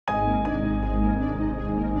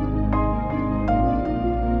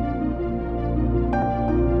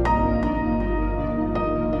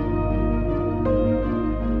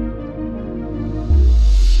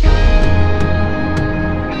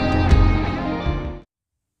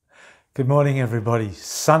Good morning, everybody.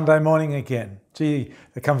 Sunday morning again. Gee,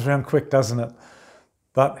 it comes around quick, doesn't it?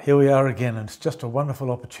 But here we are again, and it's just a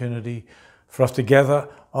wonderful opportunity for us to gather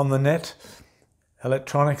on the net,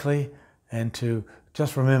 electronically, and to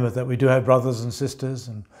just remember that we do have brothers and sisters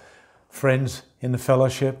and friends in the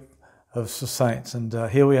fellowship of the saints. And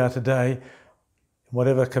here we are today, in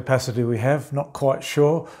whatever capacity we have, not quite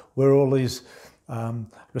sure where all these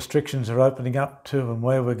restrictions are opening up to and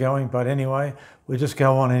where we're going, but anyway, we just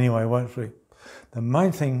go on anyway, won't we? The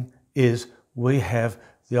main thing is we have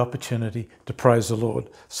the opportunity to praise the Lord.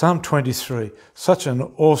 Psalm 23, such an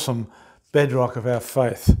awesome bedrock of our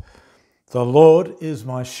faith. The Lord is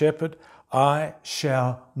my shepherd, I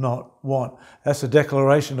shall not want. That's a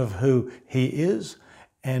declaration of who He is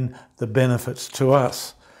and the benefits to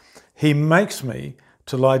us. He makes me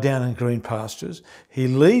to lie down in green pastures. He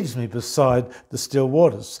leads me beside the still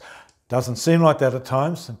waters. Doesn't seem like that at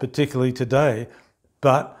times, and particularly today,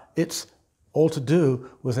 but it's all to do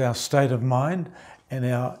with our state of mind and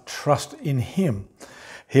our trust in Him.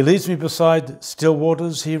 He leads me beside still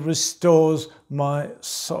waters. He restores my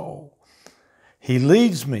soul. He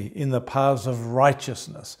leads me in the paths of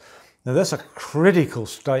righteousness. Now that's a critical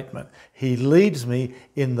statement. He leads me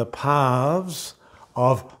in the paths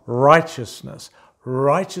of righteousness.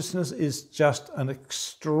 Righteousness is just an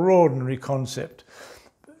extraordinary concept.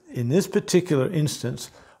 In this particular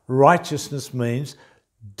instance, righteousness means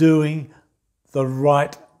doing the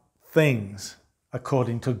right things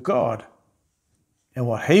according to God and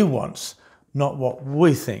what He wants, not what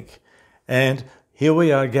we think. And here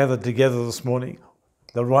we are gathered together this morning.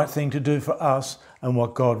 The right thing to do for us and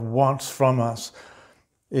what God wants from us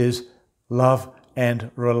is love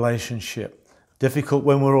and relationship. Difficult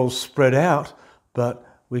when we're all spread out,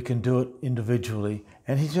 but we can do it individually,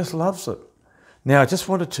 and He just loves it. Now, I just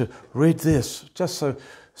wanted to read this,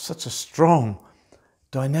 such a strong,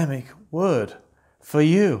 dynamic word for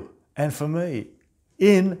you and for me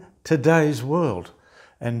in today's world.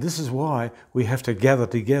 And this is why we have to gather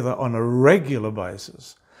together on a regular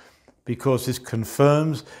basis, because this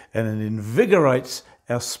confirms and it invigorates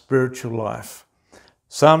our spiritual life.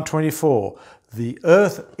 Psalm 24, the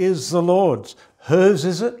earth is the Lord's. Whose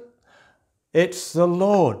is it? It's the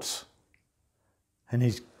Lord's. And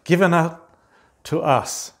He's given it to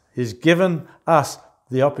us. He's given us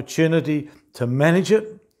the opportunity to manage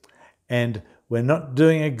it, and we're not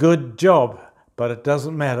doing a good job, but it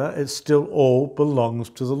doesn't matter. It still all belongs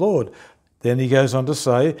to the Lord. Then he goes on to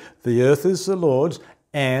say, the earth is the Lord's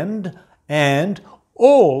and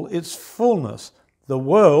all its fullness, the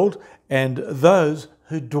world and those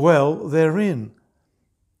who dwell therein.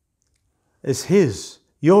 It's His.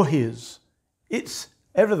 You're His.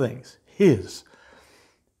 Everything's His.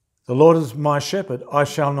 The Lord is my shepherd, I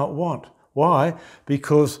shall not want. Why?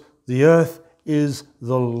 Because the earth is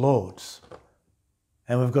the Lord's.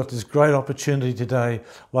 And we've got this great opportunity today.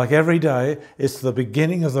 Like every day, it's the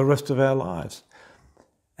beginning of the rest of our lives.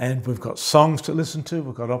 And we've got songs to listen to,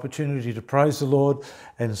 we've got opportunity to praise the Lord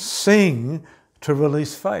and sing to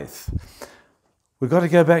release faith. We've got to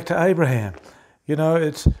go back to Abraham. You know,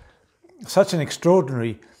 it's such an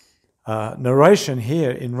extraordinary narration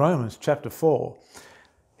here in Romans chapter 4.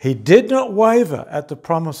 He did not waver at the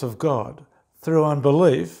promise of God through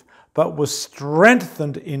unbelief, but was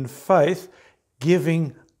strengthened in faith,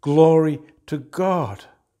 giving glory to God.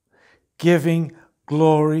 Giving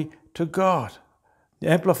glory to God. The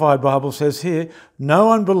Amplified Bible says here,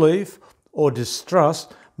 no unbelief or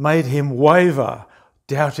distrust made him waver,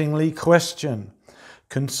 doubtingly question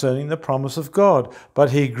concerning the promise of God. But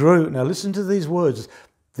he grew. Now listen to these words.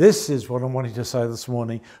 This is what I'm wanting to say this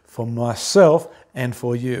morning for myself and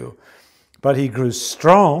for you. But he grew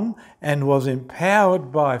strong and was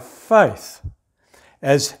empowered by faith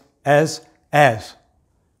as he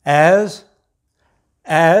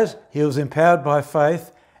was empowered by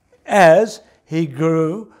faith as he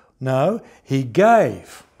grew. No, he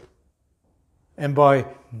gave. And by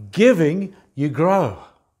giving, you grow.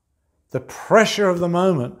 The pressure of the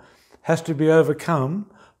moment has to be overcome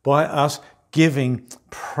by us giving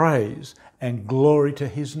praise and glory to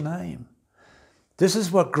His name. This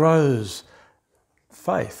is what grows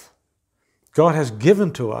faith. God has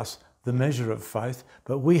given to us the measure of faith,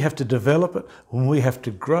 but we have to develop it and we have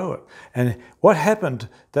to grow it. And what happened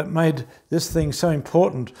that made this thing so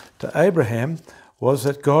important to Abraham was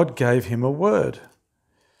that God gave him a word.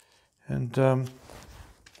 And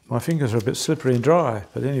my fingers are a bit slippery and dry,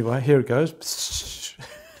 but anyway, here it goes.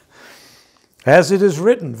 As it is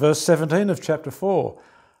written, verse 17 of chapter 4,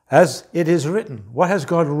 as it is written. What has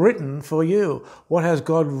God written for you? What has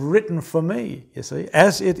God written for me? You see,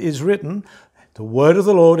 as it is written, the word of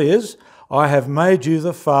the Lord is, I have made you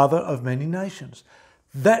the father of many nations.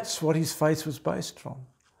 That's what his faith was based on.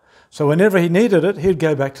 So whenever he needed it, he'd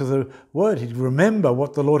go back to the word. He'd remember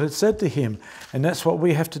what the Lord had said to him. And that's what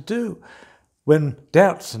we have to do. When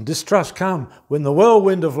doubts and distrust come, when the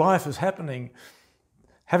whirlwind of life is happening,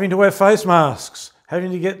 having to wear face masks,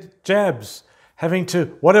 having to get jabs, having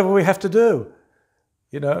to, whatever we have to do,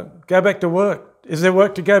 go back to work. Is there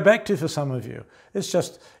work to go back to for some of you? It's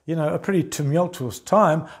just, a pretty tumultuous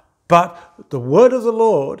time, but the word of the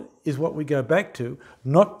Lord is what we go back to,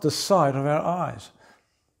 not the sight of our eyes.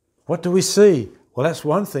 What do we see? Well, that's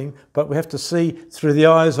one thing, but we have to see through the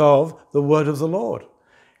eyes of the word of the Lord.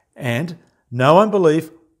 And no unbelief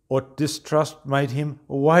or distrust made him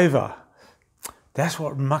waver. That's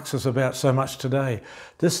what mucks us about so much today.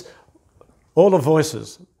 All the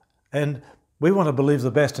voices, and we want to believe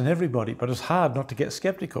the best in everybody, but it's hard not to get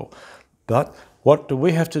skeptical. But what do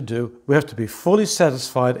we have to do? We have to be fully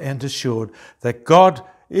satisfied and assured that God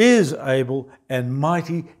is able and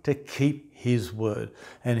mighty to keep his word.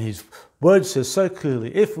 And his word says so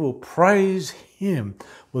clearly, if we'll praise him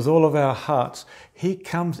with all of our hearts, he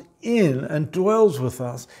comes in and dwells with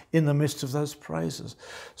us in the midst of those praises.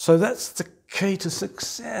 So that's the key to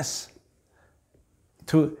success.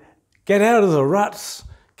 To get out of the ruts,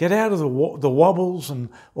 get out of the wobbles and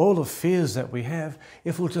all the fears that we have.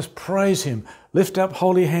 If we'll just praise him, lift up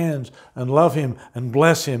holy hands and love him and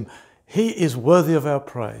bless him, he is worthy of our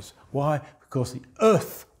praise. Why? Because the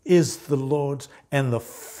earth is the Lord's and the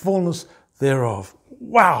fullness thereof.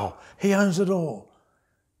 Wow, he owns it all.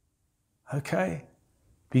 Okay?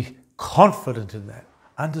 Be confident in that.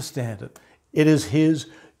 Understand it. It is his,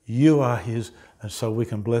 you are his, and so we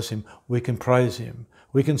can bless him, we can praise him,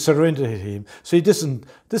 we can surrender to him. See, this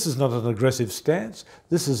is not an aggressive stance.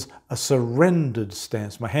 This is a surrendered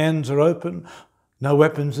stance. My hands are open, no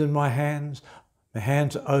weapons in my hands. My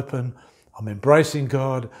hands are open. I'm embracing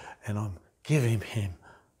God and I'm giving him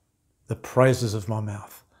the praises of my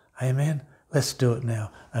mouth. Amen. Let's do it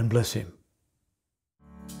now and bless him.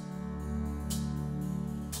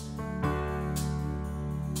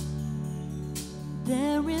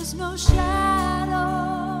 There is no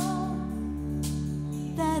shadow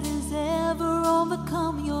that has ever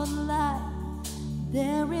overcome your life.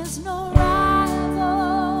 There is no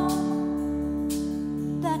rival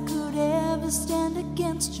that could ever stand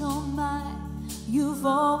against your might. You've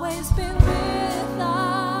always been with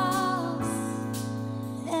us.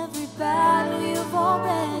 Every battle you've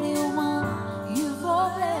already won. You've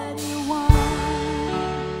already won.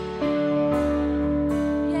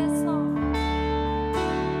 Yes, Lord.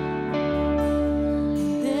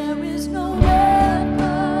 There is no weapon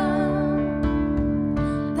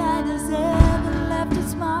that has ever left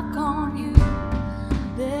its mark on you.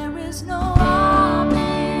 There is no army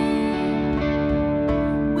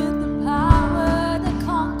with the power to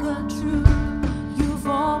conquer truth. You've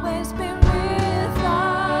always been with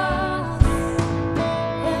us.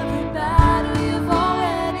 Every battle you've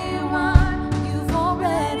already won. You've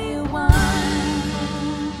already won.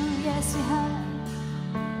 Yes, you have.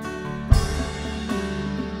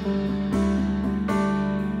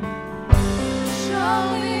 Show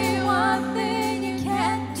me one thing you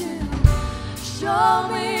can't do. Show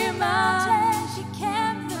me mountains you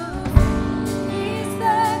can't move. He's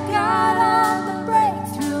the God of the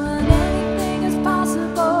breakthrough, and anything is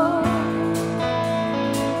possible.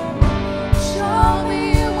 Show me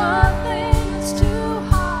one thing that's too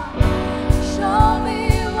hard. Show me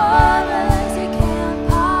waters you can't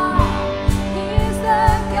part. He's the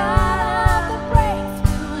God of the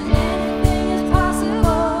breakthrough, and anything is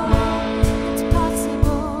possible. It's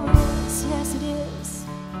possible. Yes, it is.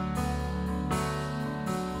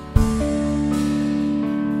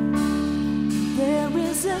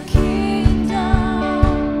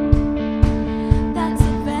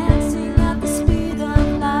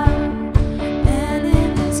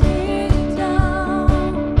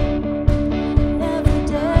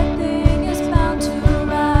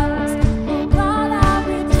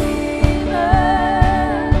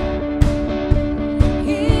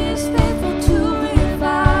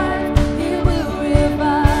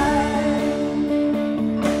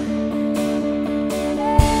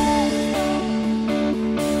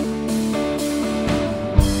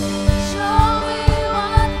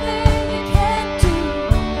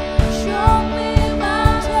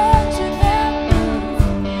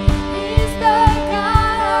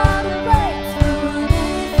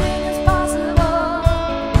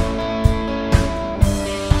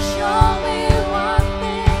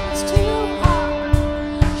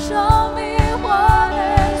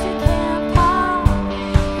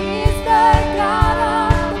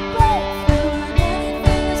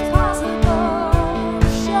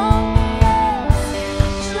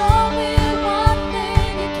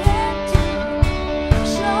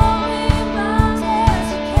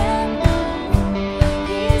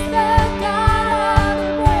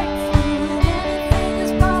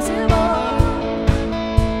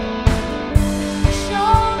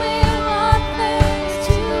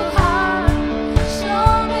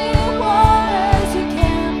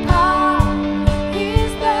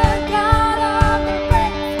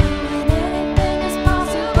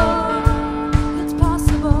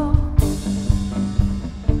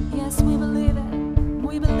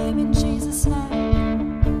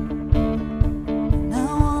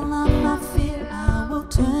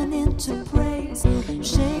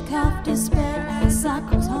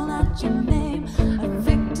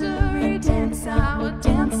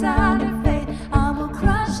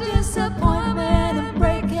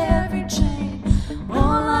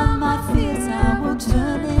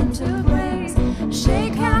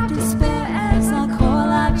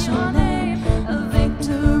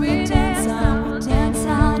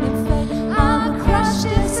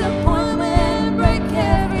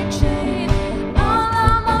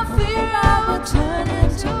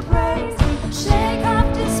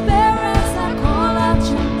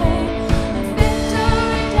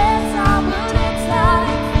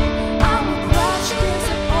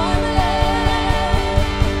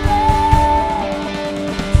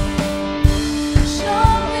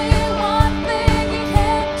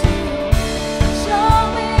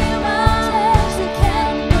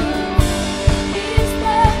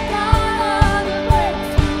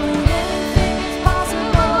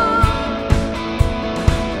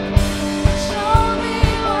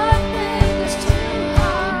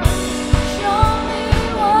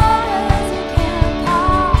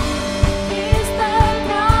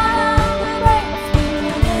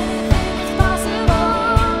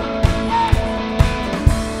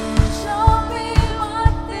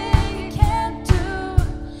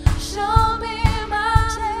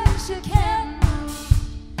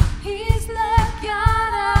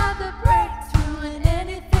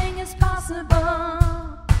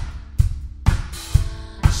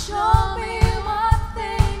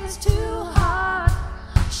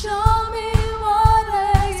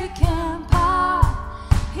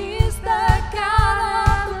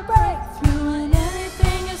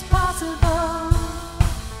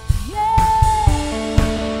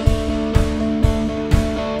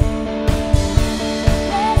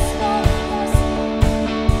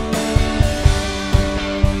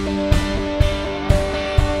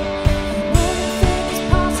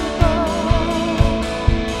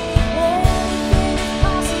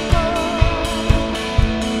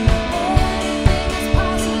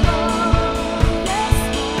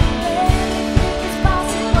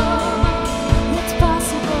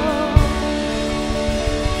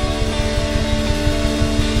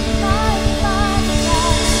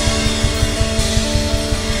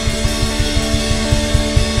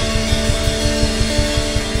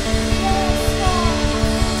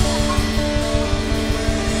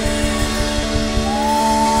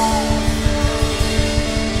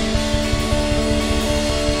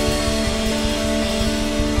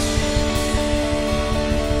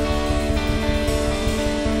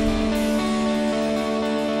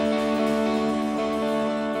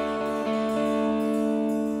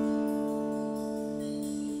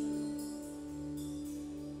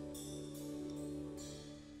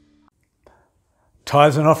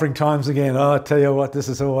 Tithes and offering times again. Oh, I tell you what, this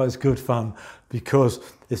is always good fun because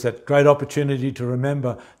it's that great opportunity to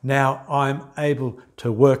remember now I'm able to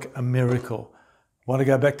work a miracle. I want to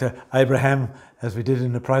go back to Abraham as we did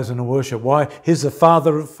in the praise and the worship. Why? He's the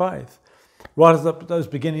father of faith. Right at those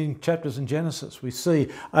beginning chapters in Genesis, we see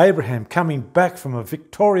Abraham coming back from a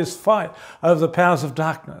victorious fight over the powers of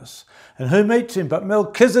darkness. And who meets him but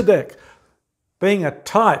Melchizedek, being a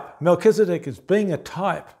type. Melchizedek is being a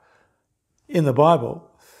type in the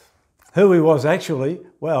Bible. Who he was actually,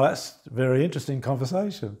 well, that's a very interesting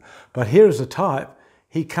conversation. But here is a type.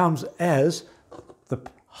 He comes as the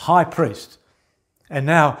high priest. And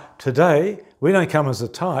now, today, we don't come as a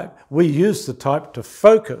type. We use the type to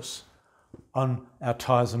focus on our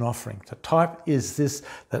tithes and offering. The type is this,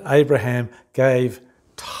 that Abraham gave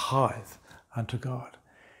tithe unto God.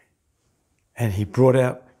 And he brought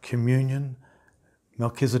out communion.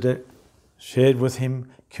 Melchizedek shared with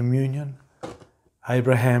him communion.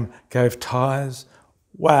 Abraham gave tithes.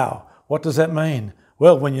 Wow, what does that mean?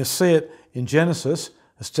 Well, when you see it in Genesis,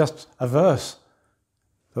 it's just a verse.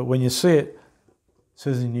 But when you see it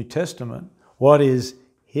says in the New Testament, what is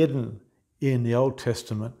hidden in the Old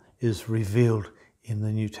Testament is revealed in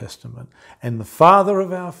the New Testament. And the father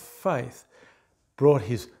of our faith brought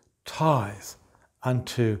his tithe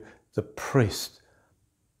unto the priest,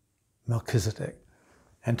 Melchizedek.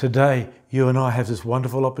 And today, you and I have this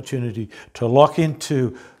wonderful opportunity to lock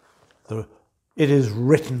into it is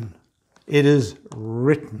written. It is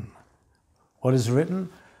written. What is written?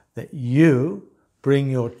 That you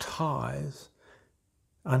bring your tithes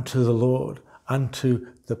unto the Lord, unto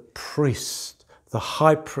the priest, the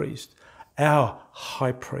high priest, our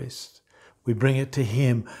high priest. We bring it to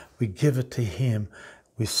him. We give it to him.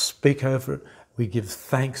 We speak over it. We give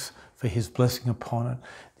thanks for his blessing upon it.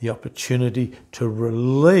 The opportunity to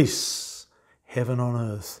release heaven on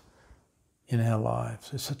earth in our lives.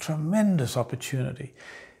 It's a tremendous opportunity.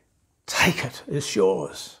 Take it. It's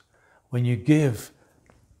yours. When you give,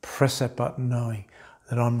 press that button knowing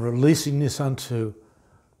that I'm releasing this unto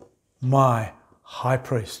my high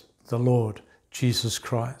priest, the Lord Jesus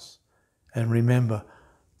Christ. And remember,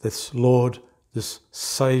 this Lord, this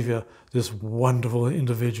Saviour, this wonderful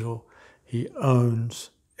individual, he owns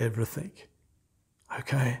everything.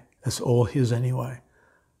 Okay? It's all his anyway.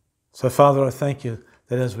 So, Father, I thank you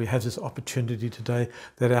that as we have this opportunity today,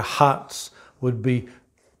 that our hearts would be,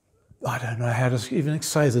 I don't know how to even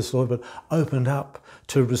say this, Lord, but opened up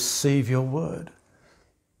to receive your word.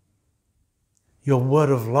 Your word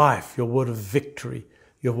of life, your word of victory,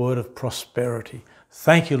 your word of prosperity.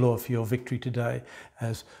 Thank you, Lord, for your victory today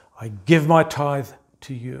as I give my tithe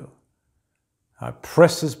to you. I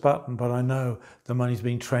press this button, but I know the money's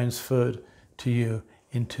being transferred to you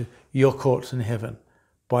into your courts in heaven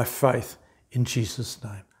by faith in Jesus'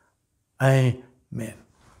 name. Amen.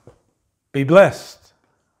 Be blessed.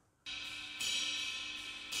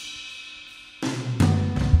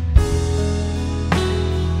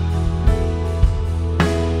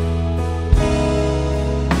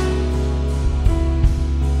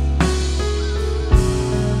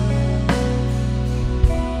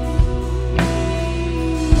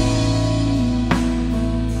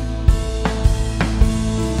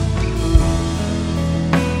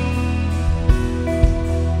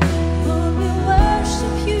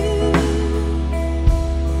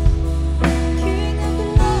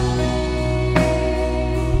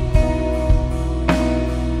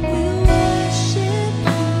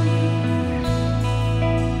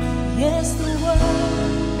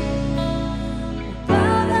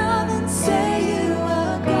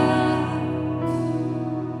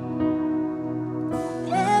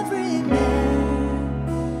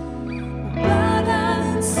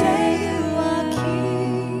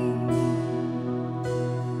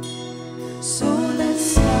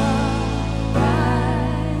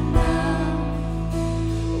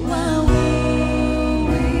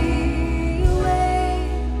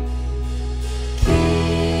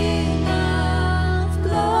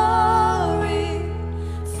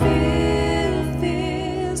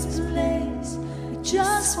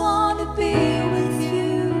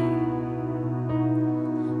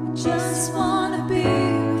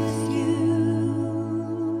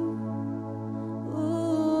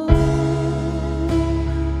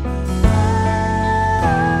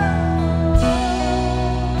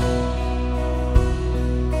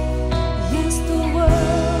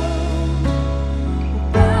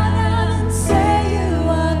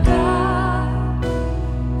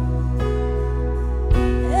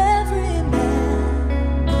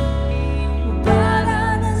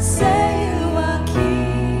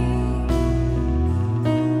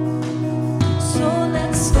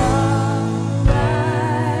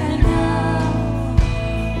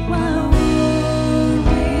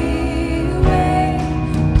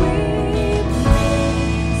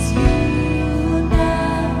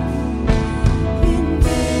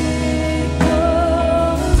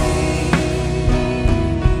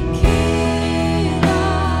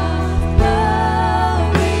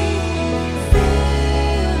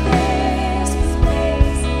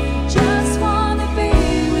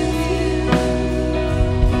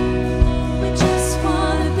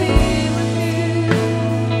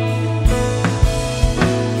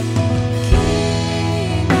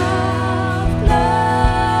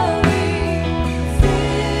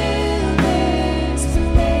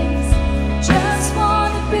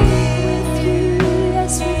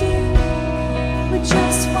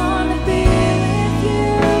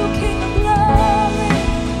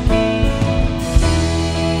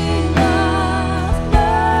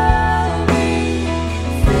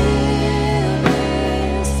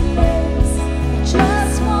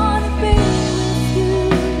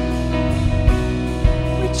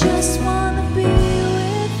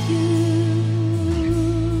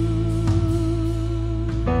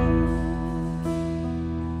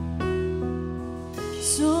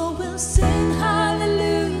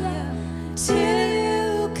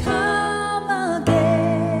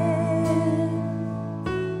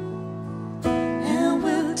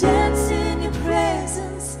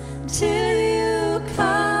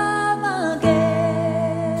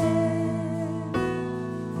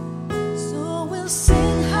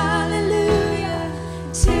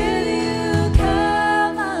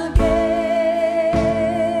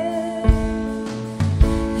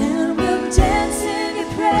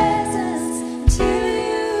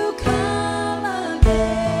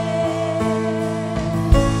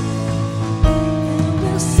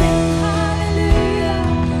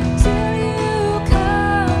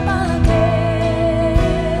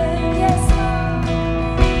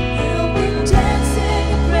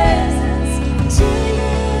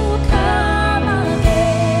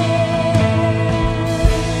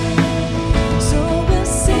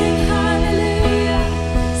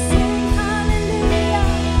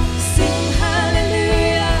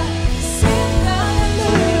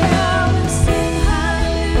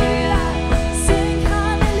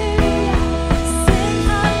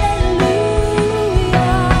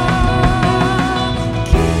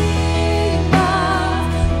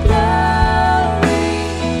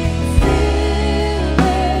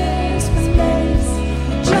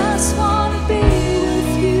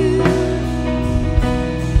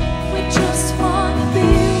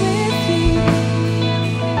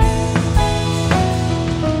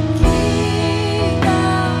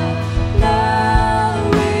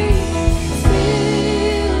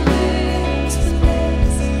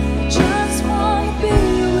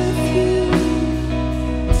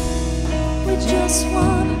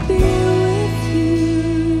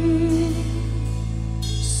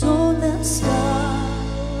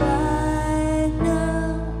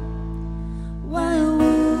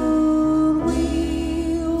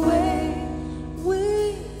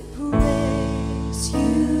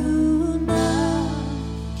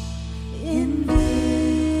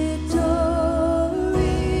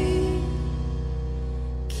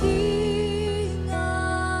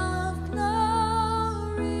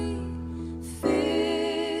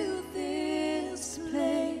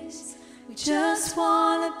 just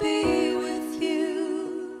wanna be with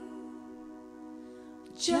you.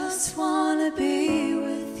 Just wanna be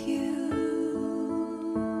with you.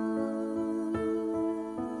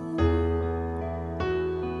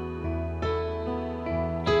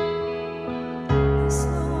 Yes,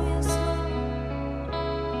 Lord, yes, Lord.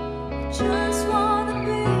 Just wanna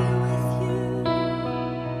be with you.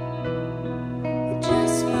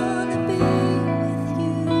 Just wanna be with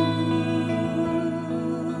you.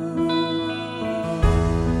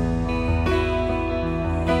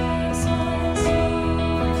 Yes, Lord, yes, Lord.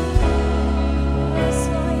 Yes,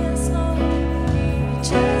 Lord, yes, Lord. We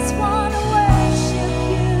just wanna worship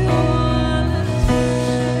you.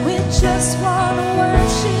 We just wanna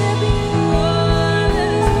worship you.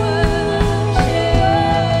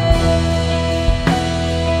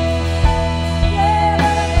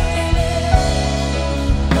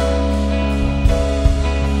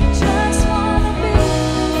 Just wanna be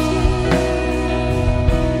with you.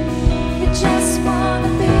 We just wanna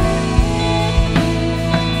be with you.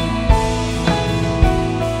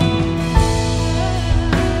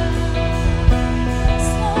 Yes,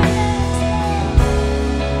 Lord, yes, Lord.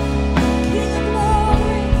 King of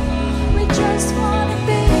glory, we just wanna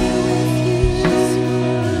be with you.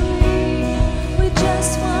 We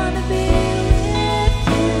just wanna be with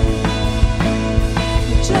you. We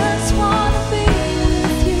just wanna be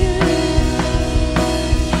with you.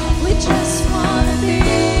 We just wanna be with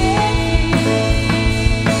you.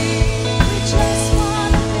 We just wanna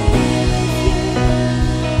be with you.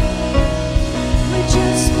 We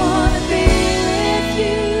just wanna be with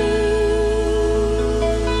you.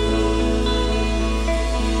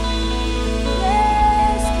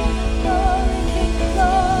 Yes, King of glory, King of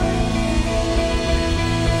glory.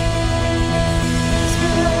 Yes, we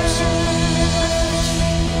worship you,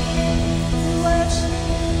 we worship you, we worship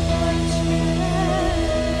you,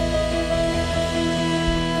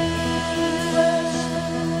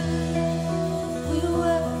 we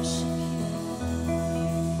worship you.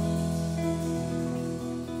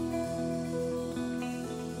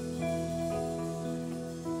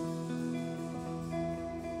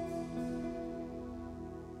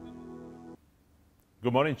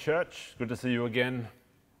 Good morning, church. Good to see you again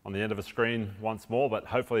on the end of a screen once more, but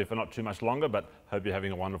hopefully for not too much longer, but hope you're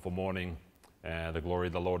having a wonderful morning. The glory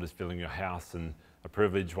of the Lord is filling your house, and a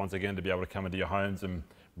privilege once again to be able to come into your homes and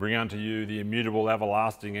bring unto you the immutable,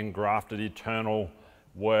 everlasting, engrafted, eternal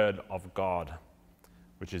Word of God,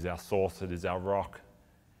 which is our source, it is our rock,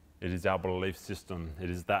 it is our belief system, it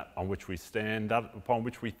is that on which we stand, that upon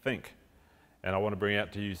which we think. And I want to bring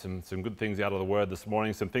out to you some good things out of the Word this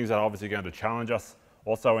morning, some things that are obviously going to challenge us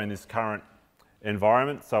also in this current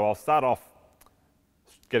environment. So I'll start off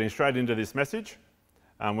getting straight into this message.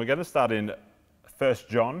 We're going to start in 1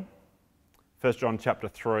 John chapter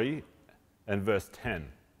 3 and verse 10.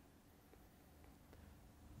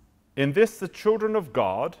 In this the children of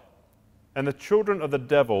God and the children of the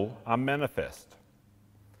devil are manifest.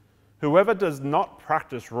 Whoever does not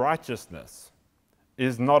practice righteousness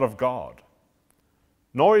is not of God,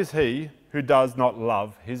 nor is he who does not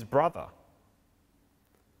love his brother.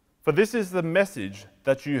 For this is the message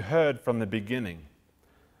that you heard from the beginning,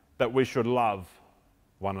 that we should love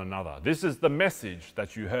one another. This is the message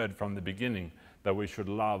that you heard from the beginning, that we should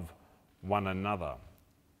love one another.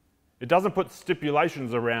 It doesn't put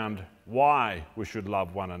stipulations around why we should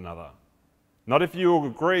love one another. Not if you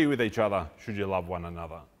agree with each other, should you love one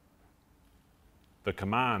another. The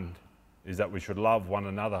command is that we should love one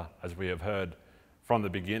another, as we have heard from the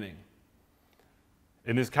beginning.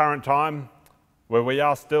 In this current time, where we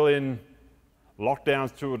are still in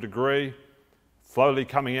lockdowns to a degree, slowly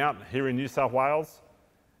coming out here in New South Wales,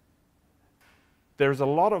 there's a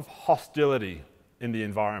lot of hostility in the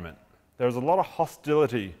environment. There's a lot of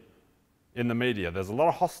hostility in the media. There's a lot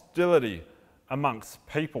of hostility amongst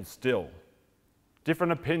people still.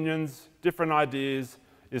 Different opinions, different ideas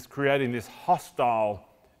is creating this hostile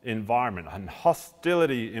environment, and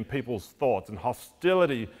hostility in people's thoughts and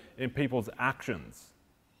hostility in people's actions.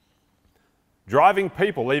 Driving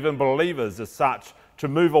people, even believers as such, to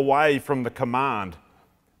move away from the command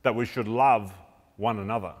that we should love one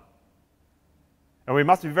another. And we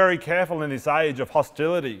must be very careful in this age of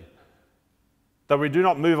hostility that we do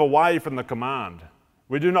not move away from the command.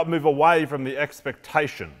 We do not move away from the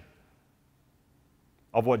expectation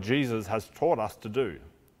of what Jesus has taught us to do.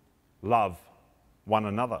 Love one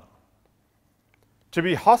another. To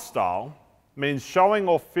be hostile means showing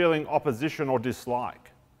or feeling opposition or dislike.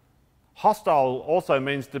 Hostile also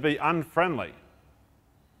means to be unfriendly.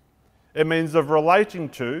 It means of relating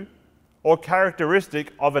to or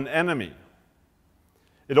characteristic of an enemy.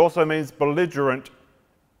 It also means belligerent,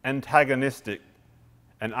 antagonistic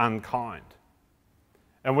and unkind.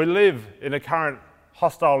 And we live in a current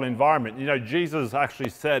hostile environment. You know, Jesus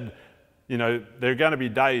actually said, you know, there are going to be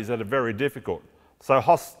days that are very difficult. So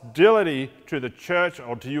hostility to the church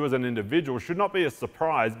or to you as an individual should not be a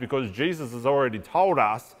surprise, because Jesus has already told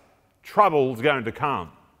us trouble is going to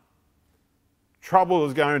come. Trouble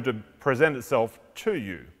is going to present itself to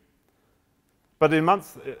you. But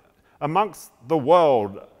amongst the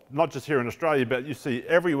world, not just here in Australia, but you see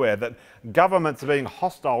everywhere that governments are being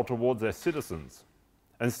hostile towards their citizens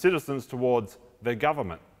and citizens towards their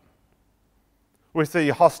government. We see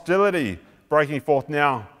hostility breaking forth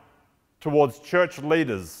now towards church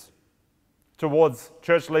leaders'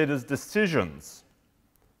 decisions.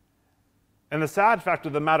 And the sad fact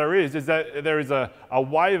of the matter is that there is a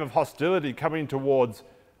wave of hostility coming towards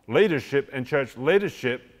leadership and church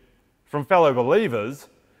leadership from fellow believers.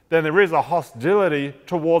 Then there is a hostility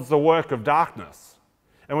towards the work of darkness.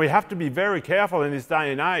 And we have to be very careful in this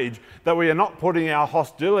day and age that we are not putting our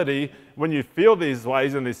hostility, when you feel these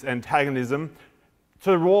ways and this antagonism,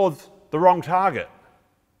 towards the wrong target.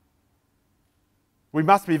 We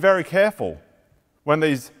must be very careful when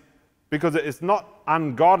because it's not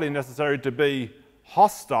ungodly necessarily to be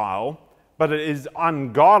hostile, but it is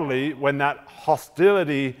ungodly when that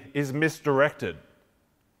hostility is misdirected.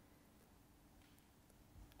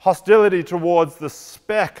 Hostility towards the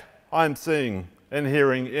speck I'm seeing and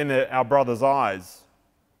hearing in our brother's eyes,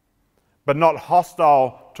 but not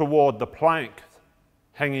hostile toward the plank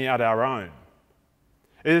hanging out our own.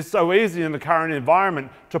 It is so easy in the current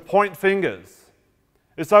environment to point fingers.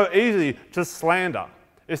 It's so easy to slander.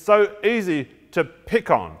 It's so easy to pick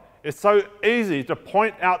on. It's so easy to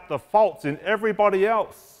point out the faults in everybody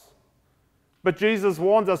else. But Jesus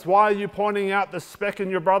warns us, why are you pointing out the speck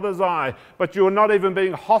in your brother's eye, but you are not even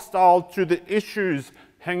being hostile to the issues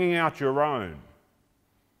hanging out your own?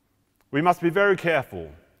 We must be very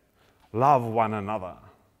careful. Love one another.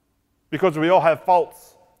 Because we all have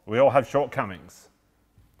faults. We all have shortcomings.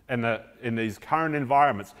 And in these current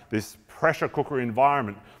environments, this pressure cooker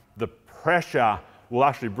environment, the pressure will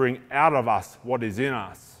actually bring out of us what is in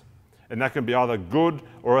us. And that can be either good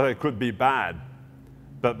or it could be bad.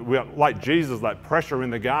 But we're like Jesus, like pressure in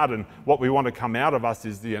the garden, what we want to come out of us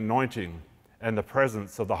is the anointing and the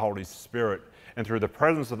presence of the Holy Spirit. And through the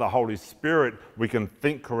presence of the Holy Spirit, we can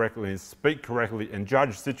think correctly and speak correctly and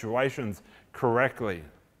judge situations correctly.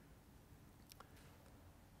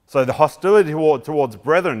 So the hostility towards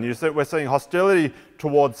brethren, we're seeing hostility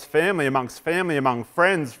towards family, among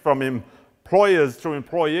friends, from employers to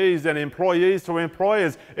employees and employees to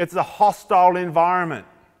employers. It's a hostile environment.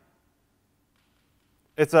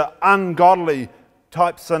 It's an ungodly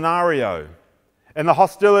type scenario. And the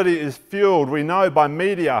hostility is fueled, we know, by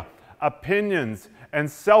media, opinions,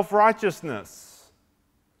 and self-righteousness.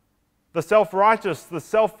 The self-righteous, the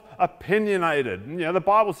self-opinionated. You know, the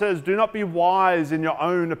Bible says, do not be wise in your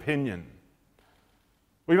own opinion.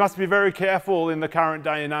 We must be very careful in the current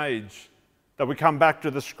day and age that we come back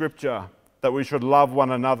to the scripture, that we should love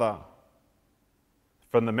one another.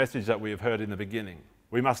 From the message that we have heard in the beginning,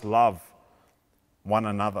 we must love one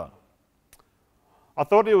another. I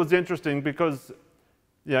thought it was interesting because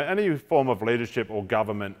any form of leadership or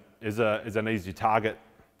government is an easy target.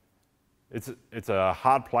 It's a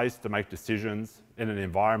hard place to make decisions in an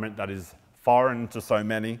environment that is foreign to so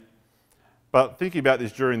many. But thinking about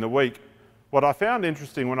this during the week, what I found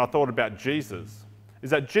interesting when I thought about Jesus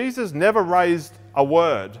is that Jesus never raised a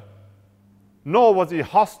word, nor was he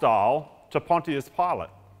hostile to Pontius Pilate.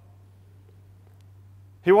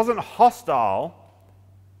 He wasn't hostile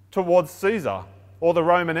towards Caesar or the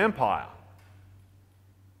Roman Empire.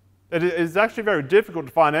 It is actually very difficult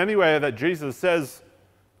to find anywhere that Jesus says,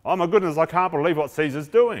 oh my goodness, I can't believe what Caesar's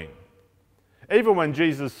doing. Even when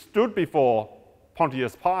Jesus stood before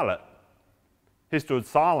Pontius Pilate, he stood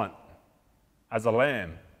silent as a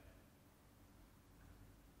lamb.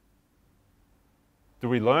 Do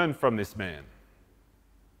we learn from this man?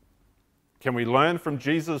 Can we learn from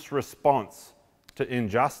Jesus' response to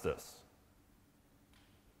injustice?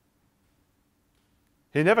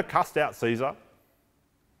 He never cussed out Caesar.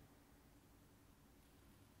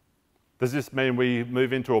 Does this mean we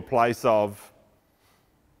move into a place of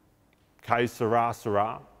que sera,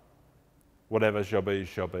 sera, whatever shall be,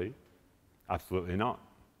 shall be? Absolutely not.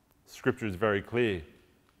 Scripture is very clear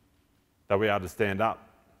that we are to stand up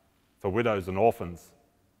for widows and orphans.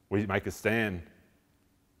 We make a stand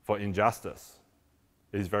for injustice.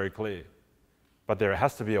 It is very clear. But there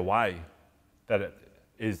has to be a way that it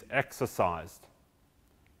is exercised,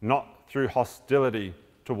 not through hostility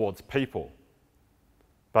towards people,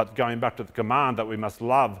 but going back to the command that we must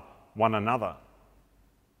love one another,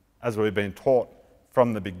 as we've been taught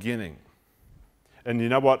from the beginning. And you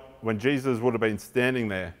know what? When Jesus would have been standing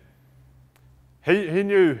there, he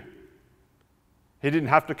knew he didn't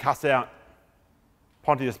have to cuss out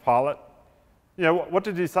Pontius Pilate. You know, what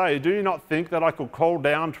did he say? Do you not think that I could call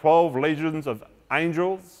down 12 legions of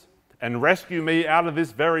angels and rescue me out of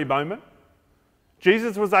this very moment?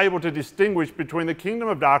 Jesus was able to distinguish between the kingdom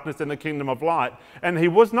of darkness and the kingdom of light, and he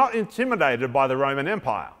was not intimidated by the Roman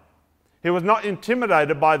Empire. He was not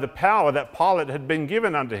intimidated by the power that Pilate had been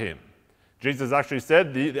given unto him. Jesus actually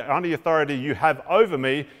said, the only authority you have over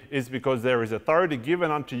me is because there is authority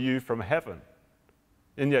given unto you from heaven.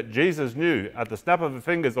 And yet Jesus knew at the snap of the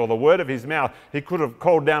fingers or the word of his mouth, he could have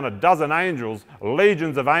called down a dozen angels,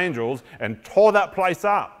 legions of angels, and tore that place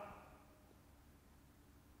up.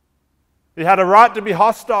 He had a right to be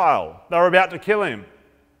hostile. They were about to kill him.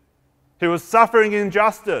 He was suffering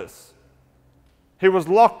injustice. He was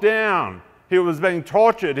locked down. He was being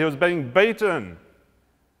tortured. He was being beaten.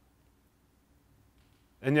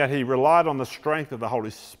 And yet he relied on the strength of the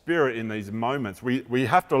Holy Spirit in these moments. We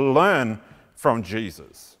have to learn from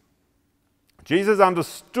Jesus. Jesus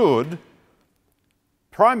understood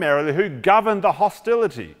primarily who governed the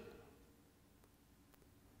hostility.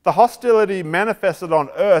 The hostility manifested on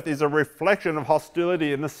earth is a reflection of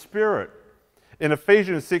hostility in the spirit. In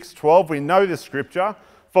Ephesians 6:12, we know this scripture,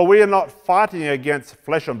 for we are not fighting against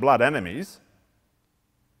flesh and blood enemies,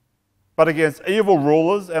 but against evil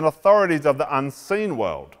rulers and authorities of the unseen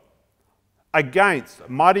world, against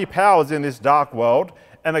mighty powers in this dark world,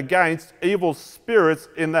 and against evil spirits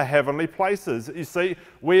in the heavenly places. You see,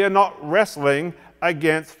 we are not wrestling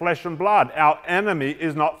against flesh and blood. Our enemy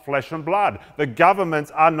is not flesh and blood. The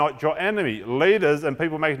governments are not your enemy. Leaders and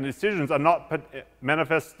people making decisions are not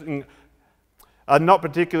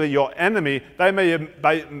particularly your enemy. They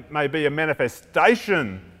may be a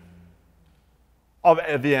manifestation of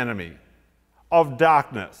the enemy, of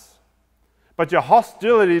darkness. But your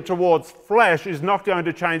hostility towards flesh is not going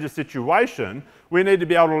to change the situation. We need to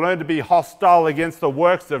be able to learn to be hostile against the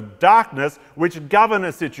works of darkness which govern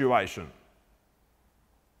a situation.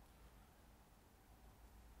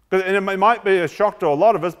 And it might be a shock to a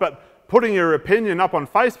lot of us, but putting your opinion up on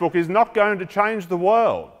Facebook is not going to change the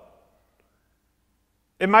world.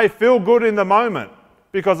 It may feel good in the moment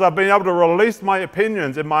because I've been able to release my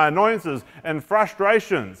opinions and my annoyances and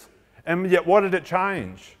frustrations. And yet what did it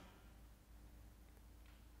change?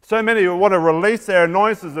 So many want to release their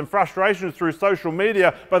annoyances and frustrations through social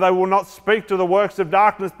media, but they will not speak to the works of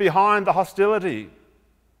darkness behind the hostility.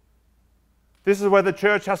 This is where the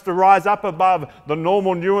church has to rise up above the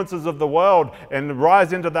normal nuances of the world and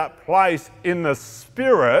rise into that place in the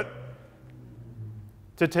spirit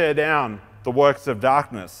to tear down the works of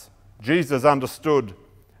darkness. Jesus understood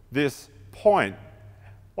this point.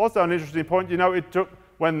 Also an interesting point, you know, it took,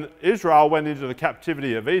 when Israel went into the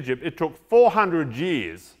captivity of Egypt, it took 400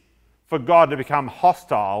 years for God to become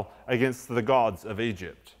hostile against the gods of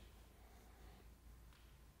Egypt.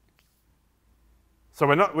 So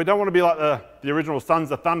we don't want to be like the original Sons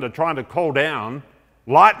of Thunder trying to call down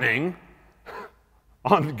lightning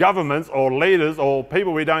on governments or leaders or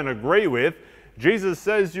people we don't agree with. Jesus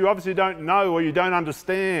says you obviously don't know or you don't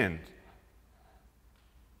understand.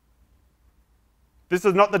 This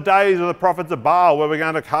is not the days of the prophets of Baal where we're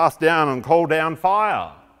going to cast down and call down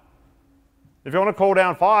fire. If you want to call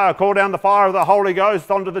down fire, call down the fire of the Holy Ghost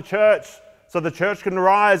onto the church so the church can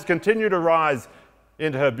rise, continue to rise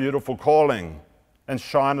into her beautiful calling and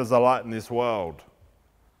shine as a light in this world.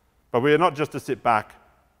 But we are not just to sit back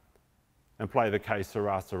and play the que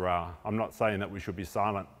sera, sera. I'm not saying that we should be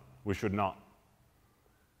silent. We should not.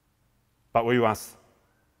 But we must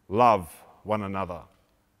love one another,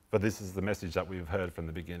 for this is the message that we've heard from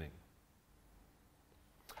the beginning.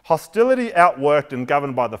 Hostility outworked and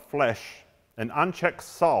governed by the flesh, an unchecked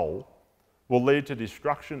soul, will lead to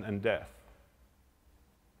destruction and death.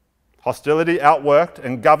 Hostility outworked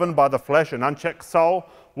and governed by the flesh, an unchecked soul,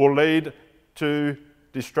 will lead to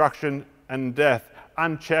destruction and death.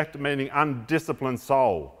 Unchecked meaning undisciplined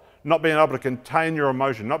soul. Not being able to contain your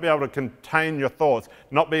emotion, not being able to contain your thoughts,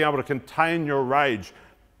 not being able to contain your rage.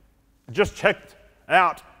 Just checked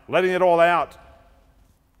out, letting it all out.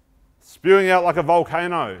 Spewing out like a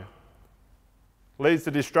volcano leads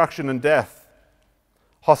to destruction and death.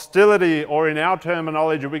 Hostility, or in our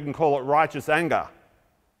terminology we can call it righteous anger,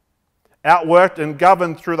 outworked and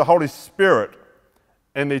governed through the Holy Spirit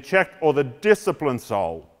and the checked or the disciplined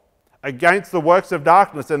soul against the works of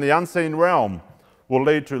darkness in the unseen realm will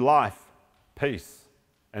lead to life, peace,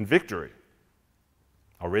 and victory.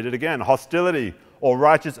 I'll read it again. Hostility or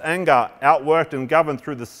righteous anger outworked and governed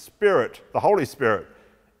through the Spirit, the Holy Spirit,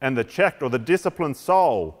 and the checked or the disciplined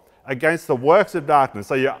soul against the works of darkness.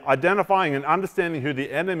 So you're identifying and understanding who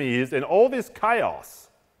the enemy is in all this chaos.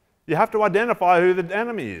 You have to identify who the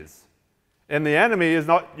enemy is. And the enemy is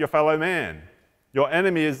not your fellow man. Your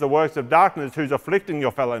enemy is the works of darkness who's afflicting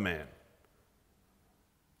your fellow man.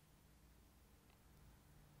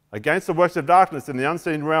 Against the works of darkness in the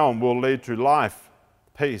unseen realm will lead to life,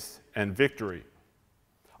 peace, and victory.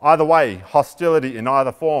 Either way, hostility in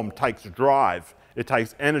either form takes drive, it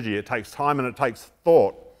takes energy, it takes time, and it takes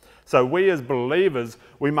thought. So we as believers,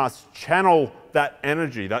 we must channel that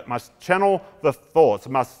energy, that must channel the thoughts,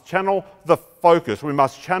 must channel the focus, we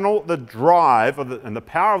must channel the drive and the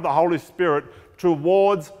power of the Holy Spirit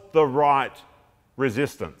towards the right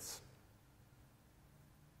resistance.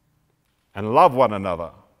 And love one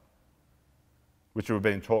another, which we've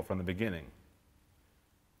been taught from the beginning.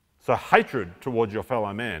 So hatred towards your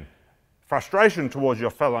fellow man, frustration towards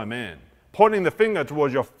your fellow man, pointing the finger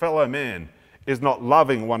towards your fellow man is not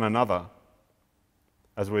loving one another,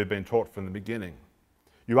 as we've been taught from the beginning.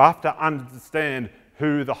 You have to understand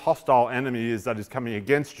who the hostile enemy is that is coming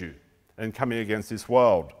against you and coming against this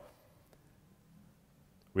world.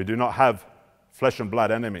 We do not have flesh and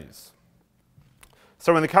blood enemies.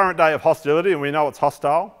 So in the current day of hostility, and we know it's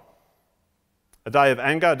hostile, a day of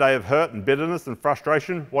anger, a day of hurt and bitterness and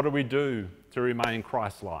frustration, what do we do to remain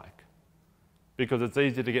Christ-like? Because it's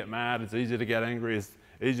easy to get mad, it's easy to get angry, it's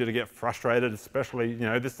easy to get frustrated, especially,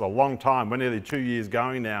 this is a long time. We're nearly 2 years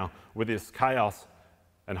going now with this chaos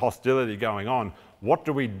and hostility going on. What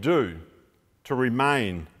do we do to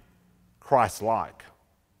remain Christ-like?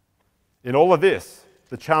 In all of this,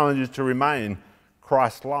 the challenge is to remain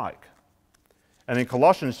Christ-like. And in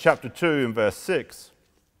Colossians chapter 2 and verse 6,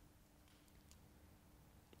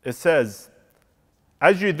 it says,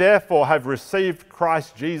 "As you therefore have received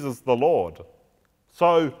Christ Jesus the Lord,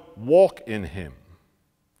 so walk in him,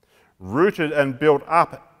 rooted and built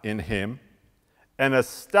up in him, and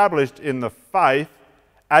established in the faith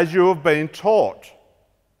as you have been taught,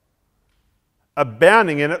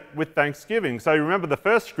 abounding in it with thanksgiving." So you remember the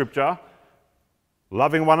first scripture,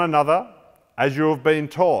 loving one another as you have been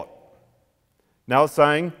taught. Now it's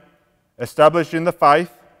saying, established in the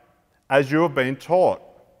faith as you have been taught.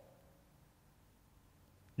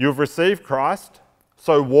 You've received Christ,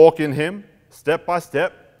 so walk in him, step by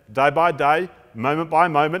step, day by day, moment by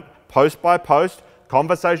moment, post by post,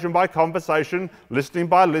 conversation by conversation, listening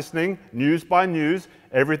by listening, news by news,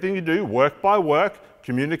 everything you do, work by work,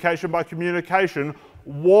 communication by communication,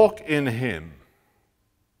 walk in him.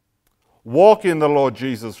 Walk in the Lord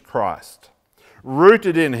Jesus Christ,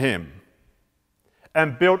 rooted in him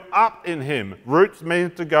and built up in him. Roots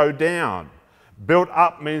means to go down. Built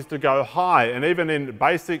up means to go high. And even in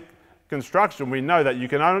basic construction, we know that you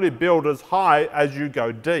can only build as high as you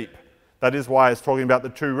go deep. That is why it's talking about the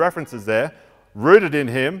two references there. Rooted in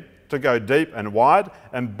him to go deep and wide,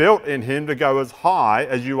 and built in him to go as high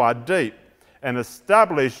as you are deep, and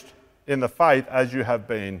established in the faith as you have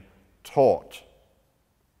been taught.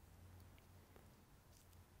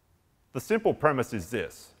 The simple premise is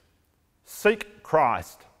this: seek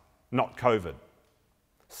Christ, not COVID.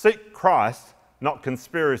 Seek Christ, not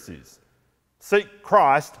conspiracies. Seek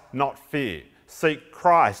Christ, not fear. Seek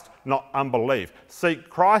Christ, not unbelief. Seek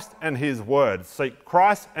Christ and his word. Seek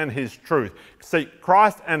Christ and his truth. Seek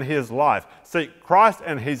Christ and his life. Seek Christ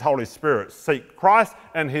and his Holy Spirit. Seek Christ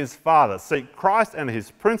and his Father. Seek Christ and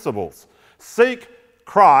his principles. Seek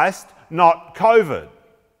Christ, not COVID.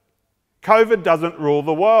 COVID doesn't rule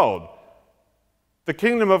the world. The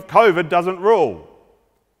kingdom of COVID doesn't rule.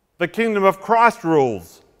 The kingdom of Christ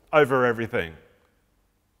rules over everything.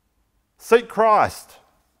 Seek Christ,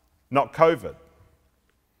 not COVID.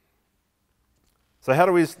 So how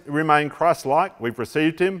do we remain Christ-like? We've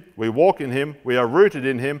received him, we walk in him, we are rooted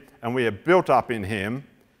in him, and we are built up in him.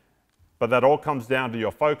 But that all comes down to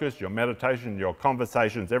your focus, your meditation, your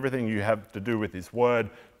conversations, everything you have to do with his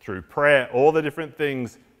word, through prayer, all the different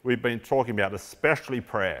things we've been talking about, especially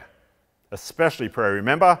prayer. Especially prayer.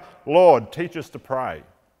 Remember, Lord, teach us to pray.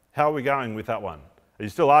 How are we going with that one? Are you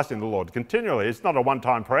still asking the Lord continually? It's not a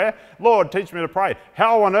one-time prayer. Lord, teach me to pray.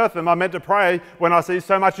 How on earth am I meant to pray when I see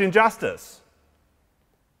so much injustice?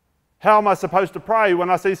 How am I supposed to pray when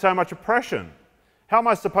I see so much oppression? How am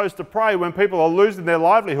I supposed to pray when people are losing their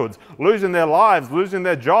livelihoods, losing their lives, losing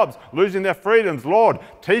their jobs, losing their freedoms? Lord,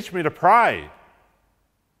 teach me to pray.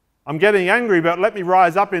 I'm getting angry, but let me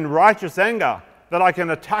rise up in righteous anger that I can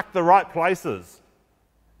attack the right places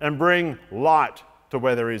and bring light to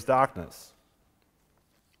where there is darkness.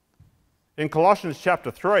 In Colossians chapter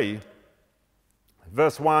 3,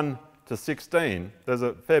 verse 1 to 16, there's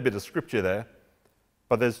a fair bit of scripture there,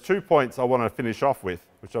 but there's 2 points I want to finish off with,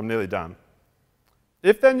 which I'm nearly done.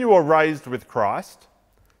 If then you are raised with Christ,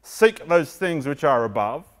 seek those things which are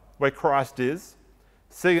above, where Christ is,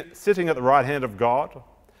 sitting at the right hand of God.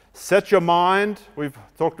 Set your mind, we've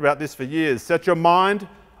talked about this for years, set your mind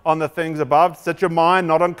on the things above. Set your mind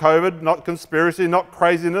not on COVID, not conspiracy, not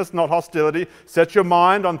craziness, not hostility. Set your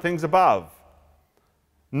mind on things above,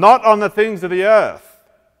 not on the things of the earth.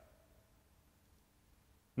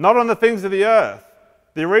 Not on the things of the earth.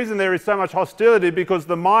 The reason there is so much hostility because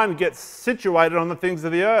the mind gets situated on the things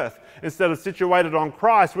of the earth instead of situated on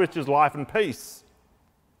Christ, which is life and peace.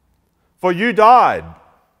 For you died,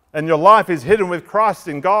 and your life is hidden with Christ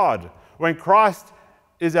in God. When Christ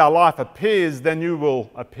is our life appears, then you will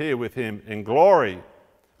appear with him in glory.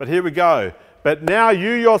 But here we go. But now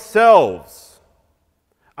you yourselves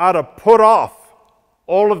are to put off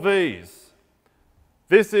all of these.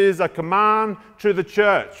 This is a command to the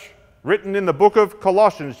church, written in the book of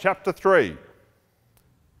Colossians, chapter 3.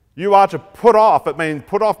 You are to put off.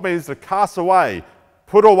 Put off means to cast away,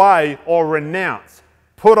 put away or renounce.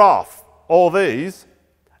 Put off all these.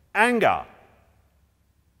 Anger.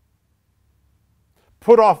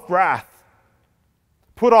 Put off wrath.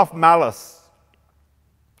 Put off malice.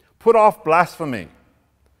 Put off blasphemy.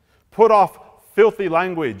 Put off filthy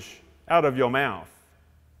language out of your mouth.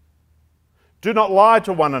 Do not lie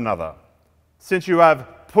to one another, since you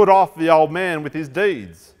have put off the old man with his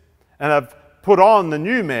deeds, and have put on the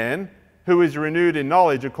new man, who is renewed in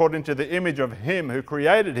knowledge according to the image of him who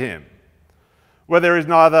created him. Where there is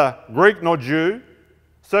neither Greek nor Jew,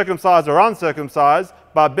 circumcised or uncircumcised,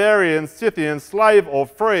 barbarian, Scythian, slave or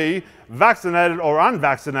free, vaccinated or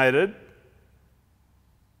unvaccinated,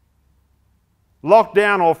 locked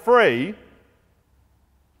down or free,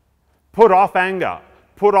 put off anger,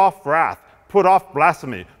 put off wrath, put off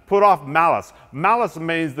blasphemy, put off malice. Malice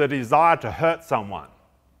means the desire to hurt someone,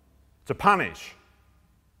 to punish.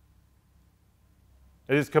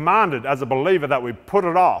 It is commanded as a believer that we put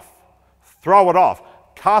it off, throw it off,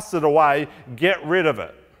 cast it away, get rid of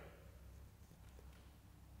it.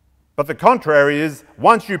 But the contrary is,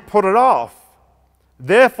 once you put it off,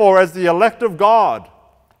 therefore as the elect of God,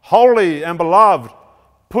 holy and beloved,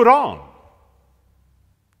 put on.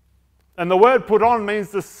 And the word put on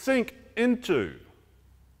means to sink into.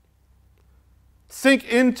 Sink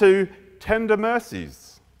into tender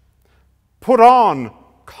mercies. Put on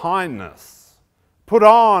kindness. Put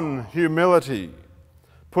on humility.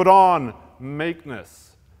 Put on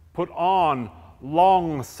meekness. Put on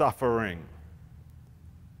long suffering.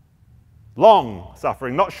 Long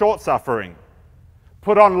suffering, not short suffering.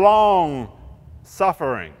 Put on long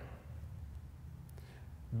suffering.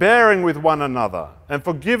 Bearing with one another and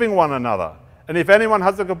forgiving one another. And if anyone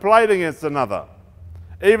has a complaint against another,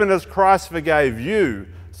 even as Christ forgave you,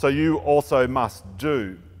 so you also must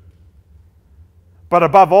do. But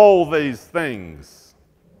above all these things,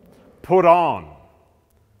 put on,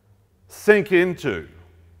 sink into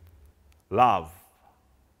love,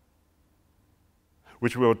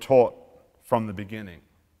 which we were taught from the beginning.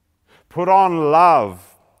 Put on love,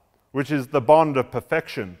 which is the bond of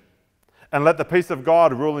perfection, and let the peace of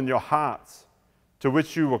God rule in your hearts, to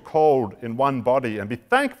which you were called in one body, and be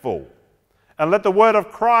thankful. And let the word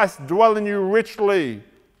of Christ dwell in you richly,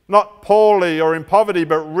 not poorly or in poverty,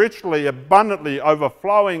 but richly, abundantly,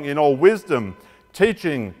 overflowing in all wisdom,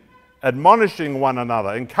 teaching, admonishing one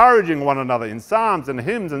another, encouraging one another in psalms and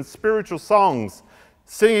hymns and spiritual songs,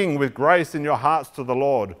 singing with grace in your hearts to the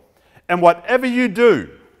Lord. And whatever you do,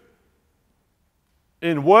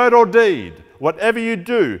 in word or deed, whatever you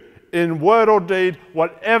do, in word or deed,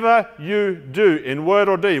 whatever you do in word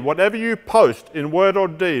or deed, whatever you post in word or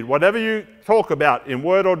deed, whatever you talk about in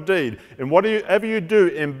word or deed, and whatever you do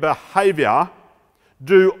in behavior,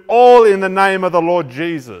 do all in the name of the Lord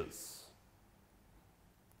Jesus,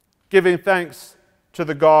 giving thanks to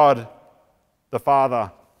the God, the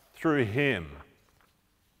Father, through him.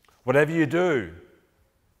 Whatever you do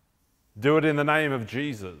it in the name of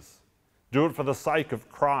Jesus. Do it for the sake of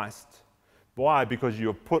Christ. Why? Because you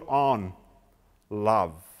have put on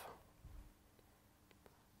love.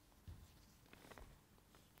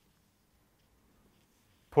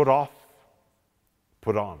 Put off,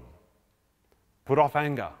 put on. Put off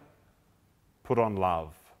anger, put on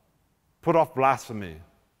love. Put off blasphemy,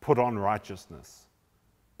 put on righteousness.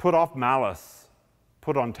 Put off malice,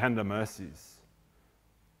 put on tender mercies.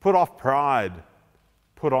 Put off pride,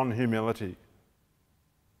 put on humility.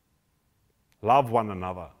 Love one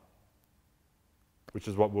another, which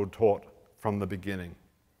is what we were taught from the beginning.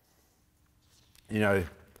 You know,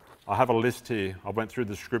 I have a list here. I went through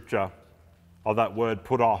the scripture of that word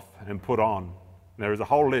put off and put on. There is a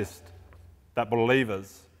whole list that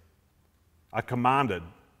believers are commanded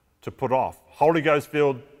to put off. Holy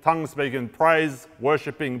Ghost-filled, tongue-speaking,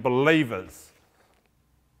 praise-worshipping believers.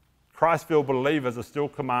 Christ-filled believers are still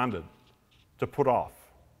commanded to put off.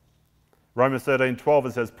 Romans 13:12,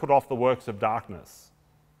 it says, put off the works of darkness.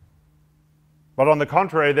 But on the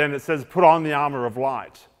contrary, then, it says, put on the armour of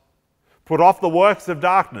light. Put off the works of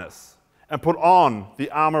darkness and put on the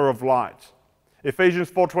armour of light. Ephesians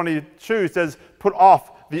 4:22 says, put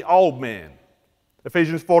off the old man.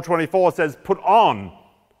 Ephesians 4:24 says, put on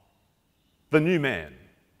the new man.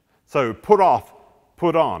 So put off,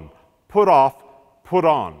 put on, put off, put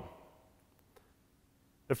on.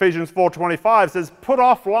 Ephesians 4:25 says, put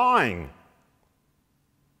off lying.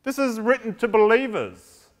 This is written to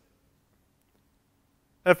believers.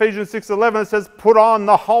 Ephesians 6:11 says, put on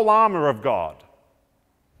the whole armour of God.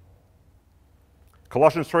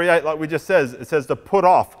 Colossians 3:8, like we just said, it says to put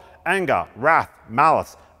off anger, wrath,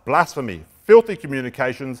 malice, blasphemy, filthy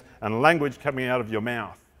communications, and language coming out of your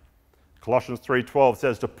mouth. Colossians 3:12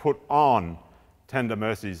 says to put on tender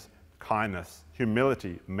mercies, kindness,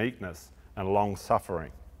 humility, meekness, and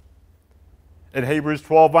long-suffering. In Hebrews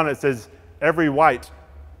 12:1 it says every weight,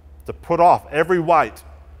 to put off every weight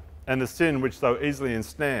and the sin which so easily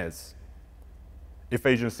ensnares.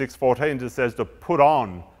 Ephesians 6:14 just says to put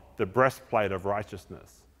on the breastplate of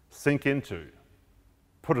righteousness. Sink into,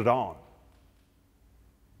 put it on.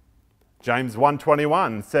 James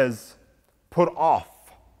 1:21 says put off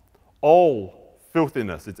all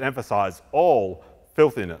filthiness. It's emphasized all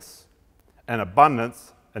filthiness and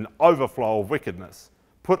abundance and overflow of wickedness.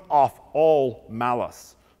 Put off all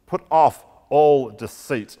malice. Put off all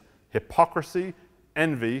deceit, hypocrisy,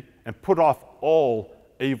 envy, and put off all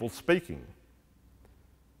evil speaking.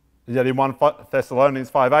 And yet in 1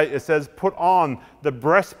 Thessalonians 5:8 it says, put on the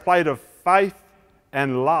breastplate of faith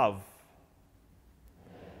and love,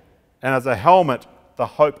 and as a helmet, the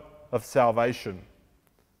hope of salvation.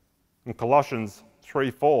 And Colossians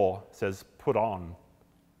 3:4 says, put on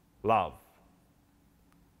love.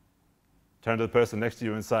 Turn to the person next to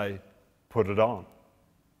you and say, put it on.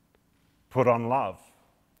 Put on love.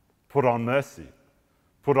 Put on mercy.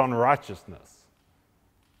 Put on righteousness.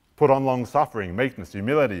 Put on long-suffering, meekness,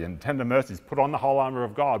 humility, and tender mercies. Put on the whole armour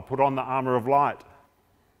of God. Put on the armour of light.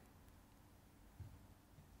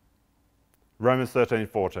 Romans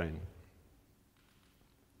 13:14.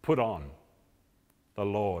 Put on the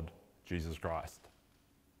Lord Jesus Christ.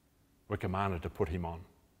 We're commanded to put him on.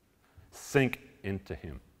 Sink into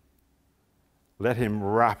him. Let him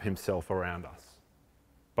wrap himself around us.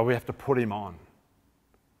 But we have to put him on.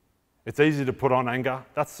 It's easy to put on anger.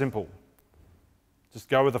 That's simple. Just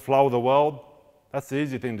go with the flow of the world. That's the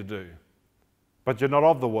easy thing to do. But you're not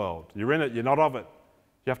of the world. You're in it, you're not of it.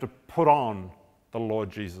 You have to put on the Lord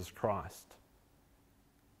Jesus Christ.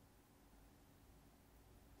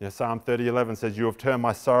 Yeah, Psalm 30:11 says, you have turned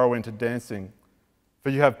my sorrow into dancing, for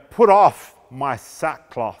you have put off my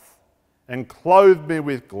sackcloth and clothed me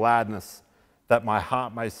with gladness, that my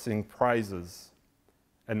heart may sing praises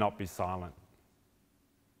and not be silent.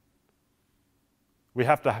 We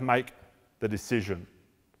have to make the decision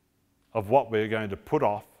of what we're going to put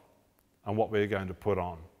off and what we're going to put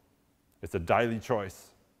on. It's a daily choice.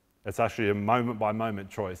 It's actually a moment-by-moment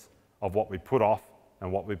choice of what we put off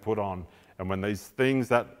and what we put on. And when these things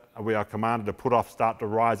that we are commanded to put off start to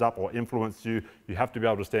rise up or influence you, you have to be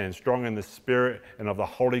able to stand strong in the Spirit and of the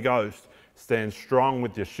Holy Ghost. Stand strong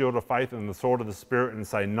with your shield of faith and the sword of the Spirit and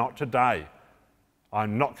say, not today.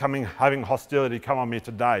 I'm not having hostility come on me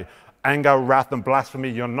today. Anger, wrath, and blasphemy,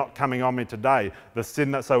 you're not coming on me today. The sin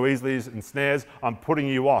that so easily ensnares, I'm putting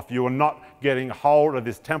you off. You are not getting hold of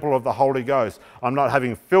this temple of the Holy Ghost. I'm not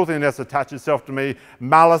having filthiness attach itself to me,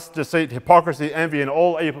 malice, deceit, hypocrisy, envy, and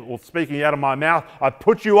all evil speaking out of my mouth. I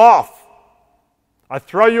put you off. I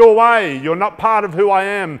throw you away. You're not part of who I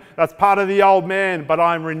am. That's part of the old man, but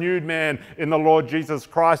I'm renewed man in the Lord Jesus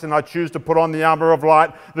Christ, and I choose to put on the armour of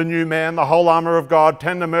light, the new man, the whole armour of God,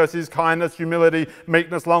 tender mercies, kindness, humility,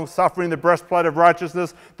 meekness, long-suffering, the breastplate of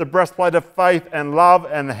righteousness, the breastplate of faith and love,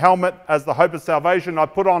 and the helmet as the hope of salvation. I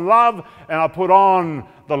put on love, and I put on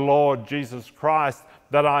the Lord Jesus Christ,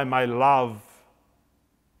 that I may love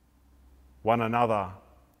one another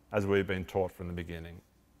as we've been taught from the beginning.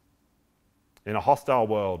 In a hostile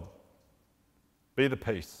world, be the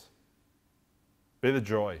peace, be the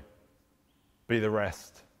joy, be the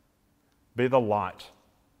rest, be the light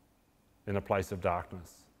in a place of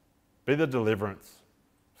darkness, be the deliverance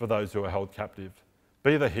for those who are held captive,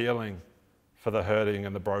 be the healing for the hurting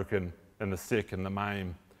and the broken and the sick and the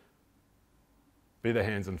maimed, be the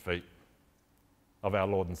hands and feet of our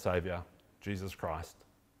Lord and Saviour, Jesus Christ.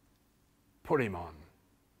 Put him on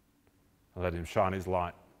and let him shine his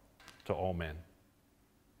light to all men.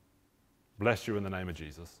 Bless you in the name of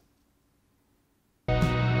Jesus.